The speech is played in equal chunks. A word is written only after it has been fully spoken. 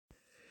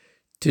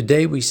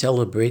Today we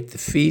celebrate the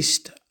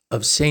feast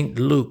of St.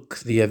 Luke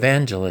the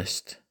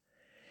evangelist.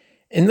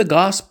 In the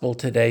Gospel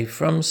today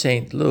from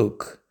St.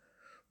 Luke,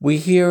 we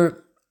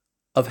hear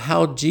of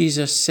how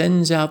Jesus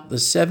sends out the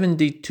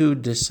 72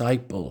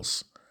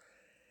 disciples.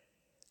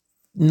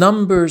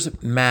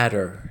 Numbers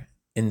matter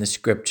in the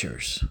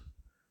Scriptures.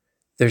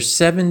 There's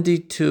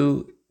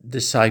 72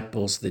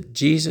 disciples that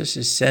Jesus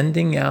is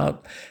sending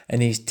out,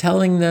 and he's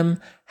telling them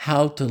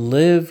how to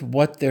live,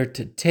 what they're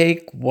to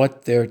take,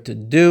 what they're to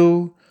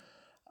do,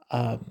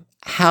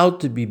 how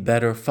to be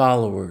better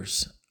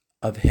followers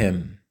of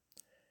him.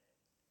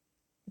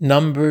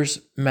 Numbers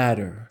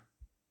matter.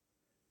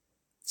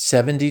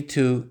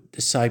 72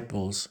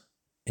 disciples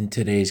in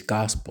today's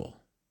gospel.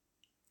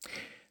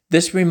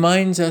 This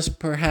reminds us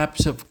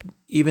perhaps of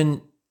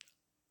even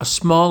a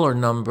smaller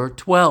number,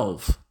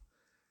 12,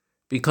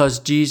 because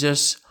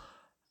Jesus,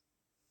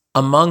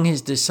 among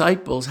his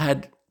disciples,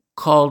 had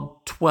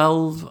called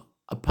 12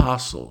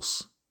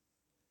 apostles.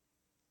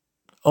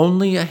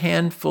 Only a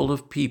handful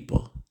of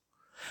people.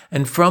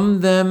 And from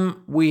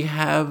them we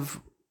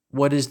have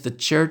what is the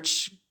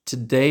church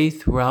today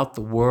throughout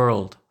the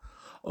world.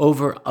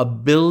 Over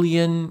 1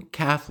 billion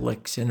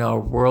Catholics in our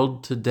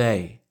world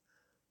today.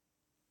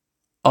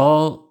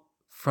 All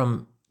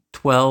from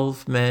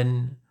 12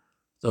 men,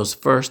 those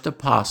first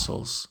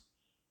apostles.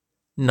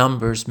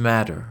 Numbers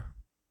matter.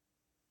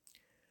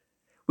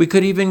 We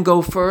could even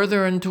go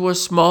further into a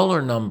smaller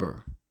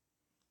number.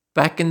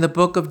 Back in the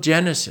book of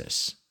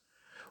Genesis,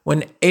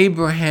 when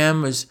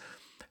Abraham was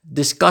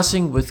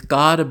discussing with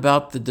God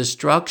about the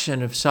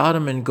destruction of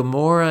Sodom and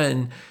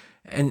Gomorrah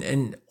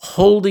and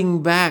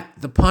holding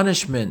back the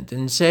punishment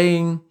and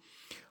saying,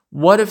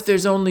 what if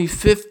there's only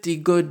 50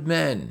 good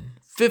men,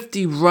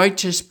 50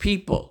 righteous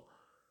people?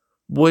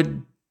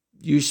 Would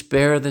you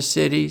spare the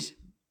cities?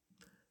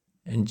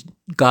 And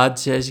God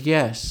says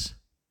yes.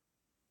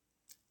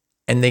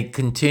 And they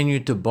continue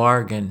to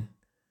bargain.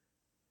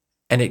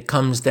 And it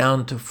comes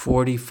down to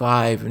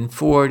 45 and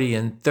 40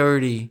 and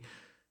 30,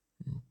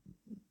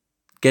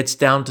 gets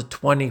down to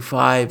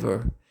 25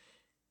 or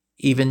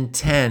even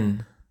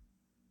 10.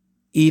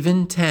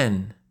 Even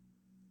 10.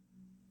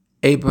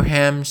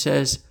 Abraham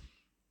says,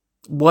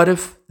 what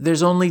if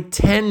there's only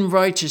 10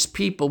 righteous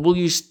people? Will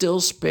you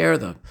still spare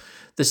the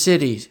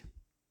cities?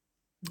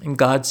 And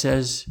God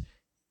says,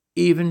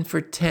 even for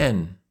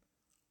 10,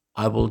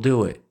 I will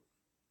do it.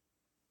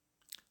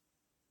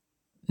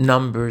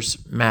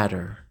 Numbers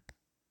matter.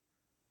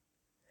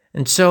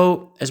 And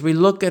so, as we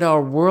look at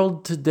our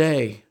world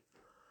today,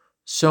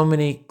 so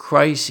many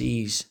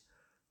crises,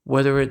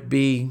 whether it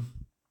be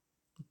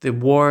the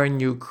war in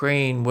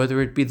Ukraine,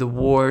 whether it be the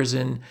wars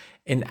in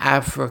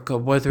Africa,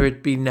 whether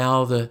it be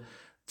now the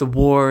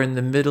war in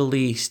the Middle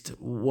East,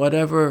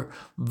 whatever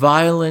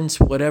violence,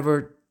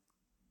 whatever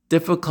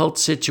difficult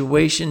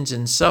situations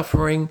and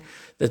suffering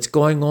that's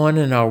going on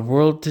in our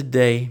world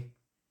today,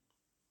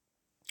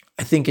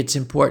 I think it's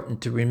important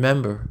to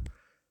remember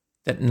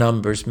that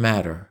numbers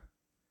matter.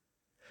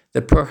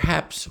 That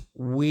perhaps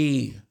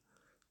we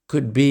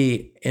could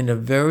be in a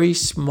very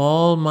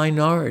small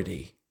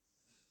minority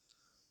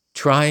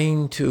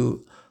trying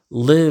to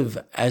live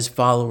as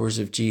followers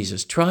of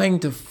Jesus,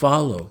 trying to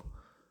follow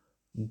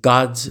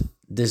God's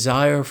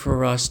desire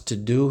for us to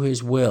do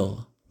his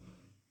will.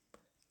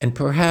 And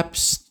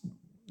perhaps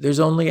there's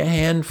only a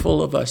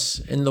handful of us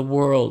in the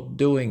world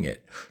doing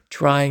it,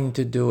 trying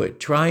to do it,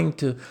 trying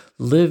to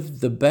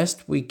live the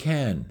best we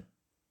can.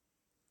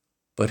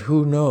 But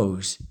who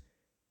knows?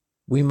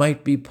 We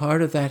might be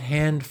part of that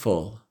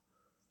handful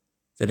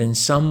that in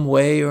some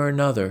way or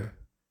another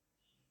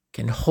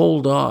can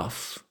hold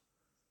off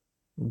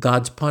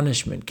God's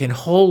punishment, can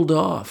hold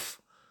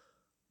off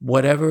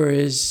whatever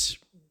is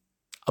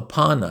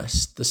upon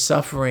us, the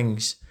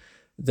sufferings,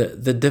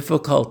 the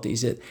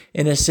difficulties.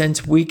 In a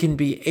sense, we can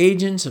be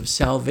agents of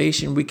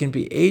salvation. We can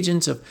be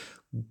agents of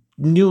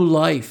new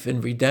life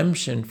and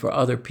redemption for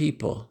other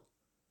people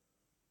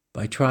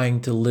by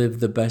trying to live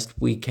the best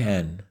we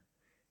can,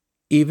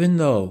 even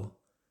though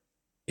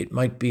it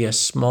might be a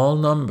small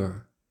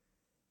number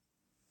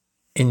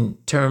in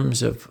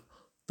terms of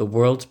the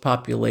world's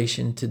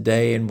population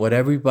today and what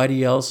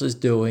everybody else is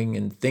doing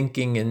and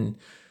thinking and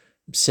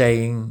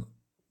saying.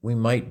 We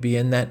might be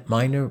in that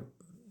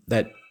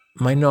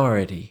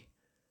minority.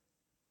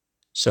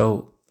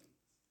 So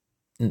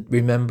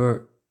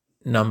remember,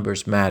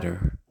 numbers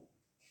matter.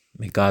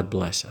 May God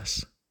bless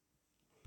us.